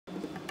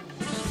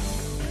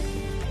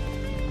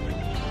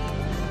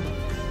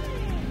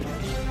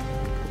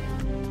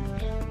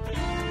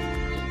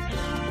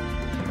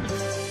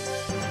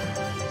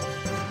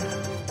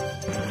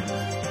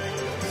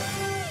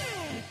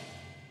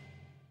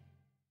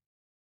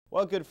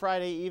Well, good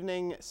Friday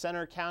evening,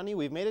 Center County.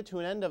 We've made it to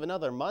an end of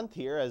another month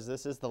here, as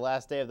this is the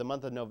last day of the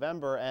month of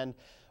November. And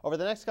over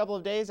the next couple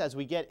of days, as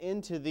we get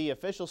into the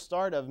official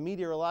start of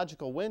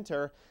meteorological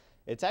winter,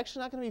 it's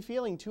actually not going to be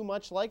feeling too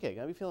much like it. It's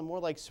going to be feeling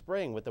more like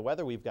spring with the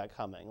weather we've got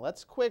coming.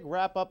 Let's quick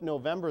wrap up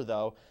November,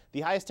 though.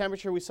 The highest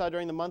temperature we saw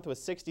during the month was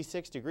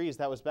 66 degrees.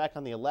 That was back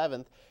on the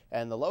 11th.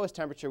 And the lowest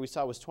temperature we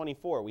saw was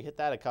 24. We hit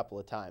that a couple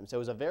of times. It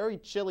was a very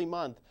chilly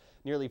month,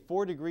 nearly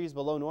 4 degrees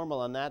below normal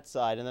on that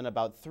side, and then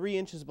about 3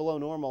 inches below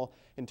normal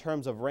in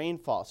terms of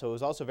rainfall. So it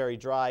was also very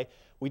dry.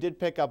 We did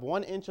pick up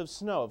 1 inch of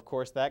snow, of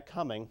course, that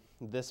coming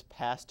this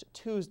past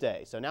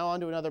Tuesday. So now on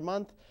to another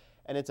month,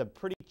 and it's a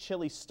pretty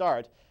chilly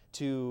start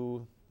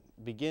to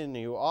begin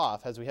you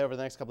off as we head over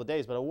the next couple of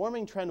days, but a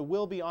warming trend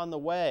will be on the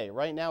way.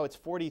 Right now it's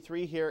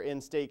 43 here in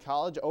State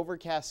College,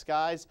 overcast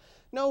skies,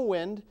 no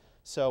wind,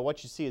 so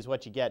what you see is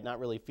what you get, not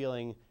really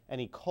feeling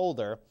any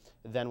colder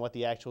than what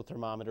the actual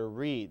thermometer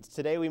reads.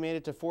 Today we made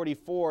it to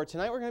 44.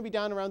 Tonight we're going to be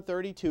down around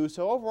 32,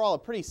 so overall a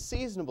pretty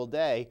seasonable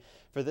day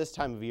for this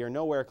time of year,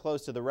 nowhere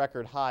close to the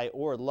record high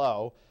or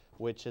low,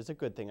 which is a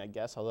good thing, I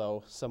guess,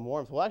 although some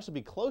warmth will actually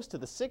be close to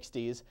the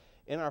 60s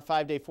in our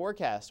 5-day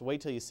forecast.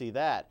 Wait till you see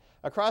that.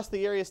 Across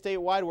the area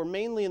statewide, we're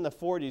mainly in the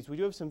 40s. We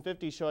do have some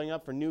 50s showing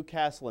up for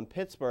Newcastle and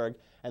Pittsburgh,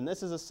 and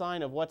this is a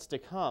sign of what's to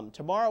come.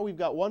 Tomorrow we've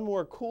got one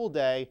more cool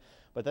day,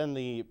 but then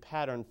the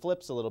pattern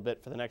flips a little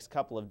bit for the next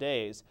couple of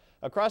days.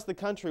 Across the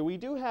country, we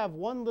do have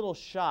one little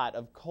shot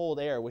of cold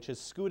air, which is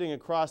scooting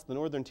across the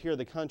northern tier of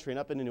the country and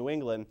up into New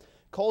England.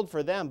 Cold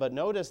for them, but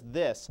notice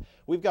this.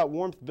 We've got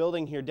warmth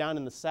building here down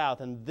in the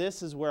south, and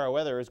this is where our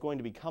weather is going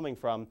to be coming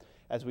from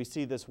as we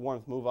see this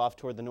warmth move off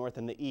toward the north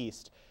and the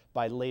east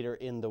by later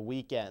in the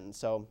weekend.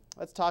 So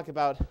let's talk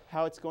about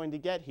how it's going to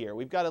get here.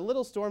 We've got a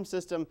little storm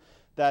system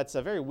that's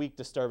a very weak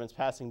disturbance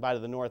passing by to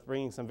the north,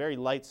 bringing some very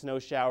light snow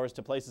showers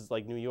to places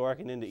like New York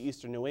and into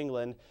eastern New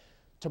England.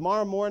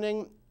 Tomorrow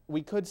morning,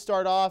 we could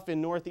start off in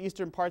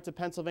northeastern parts of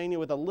Pennsylvania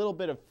with a little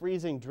bit of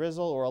freezing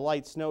drizzle or a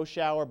light snow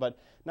shower, but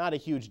not a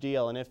huge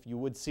deal. And if you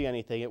would see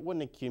anything, it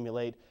wouldn't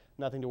accumulate.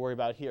 Nothing to worry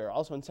about here.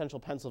 Also in central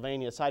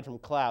Pennsylvania, aside from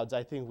clouds,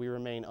 I think we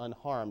remain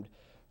unharmed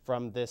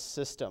from this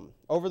system.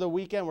 Over the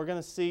weekend, we're going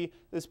to see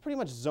this pretty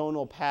much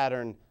zonal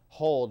pattern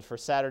hold for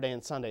Saturday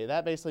and Sunday.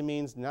 That basically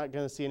means not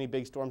going to see any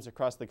big storms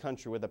across the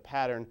country with a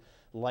pattern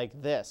like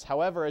this.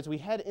 However, as we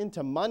head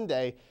into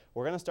Monday,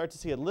 we're going to start to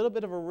see a little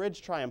bit of a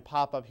ridge try and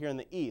pop up here in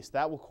the east.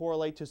 That will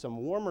correlate to some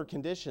warmer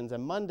conditions,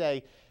 and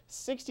Monday,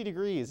 60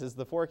 degrees is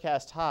the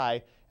forecast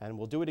high, and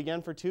we'll do it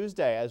again for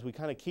Tuesday as we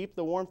kind of keep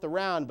the warmth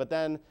around, but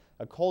then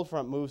a cold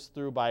front moves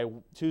through by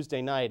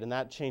Tuesday night, and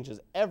that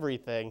changes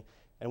everything,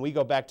 and we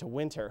go back to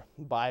winter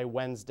by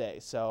Wednesday.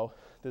 So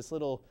this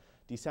little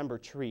December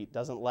treat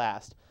doesn't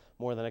last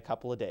more than a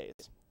couple of days.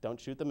 Don't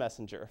shoot the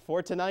messenger.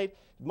 For tonight,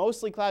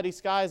 mostly cloudy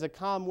skies, a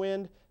calm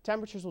wind.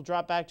 Temperatures will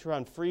drop back to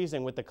around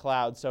freezing with the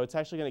clouds, so it's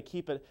actually going to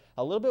keep it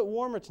a little bit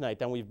warmer tonight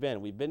than we've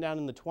been. We've been down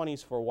in the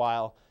 20s for a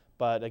while,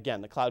 but again,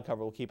 the cloud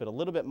cover will keep it a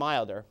little bit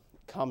milder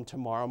come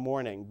tomorrow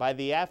morning. By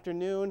the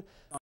afternoon,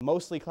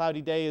 mostly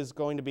cloudy day is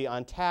going to be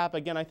on tap.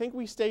 Again, I think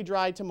we stay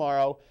dry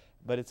tomorrow,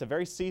 but it's a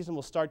very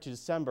seasonal start to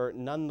December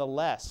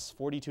nonetheless.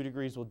 42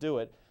 degrees will do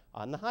it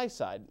on the high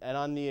side. And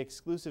on the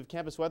exclusive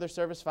Campus Weather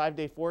Service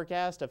 5-day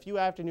forecast, a few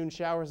afternoon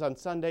showers on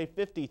Sunday,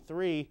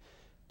 53,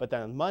 but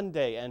then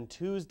Monday and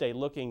Tuesday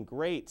looking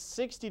great,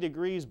 60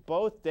 degrees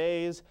both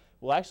days.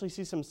 We'll actually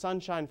see some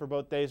sunshine for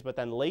both days, but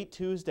then late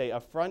Tuesday, a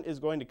front is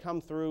going to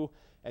come through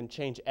and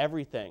change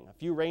everything. A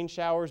few rain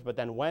showers, but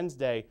then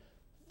Wednesday,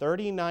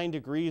 39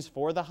 degrees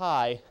for the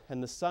high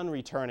and the sun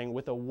returning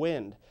with a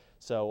wind.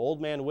 So old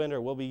man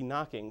winter will be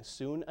knocking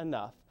soon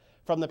enough.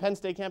 From the Penn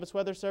State Campus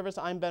Weather Service,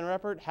 I'm Ben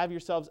Reppert. Have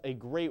yourselves a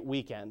great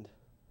weekend.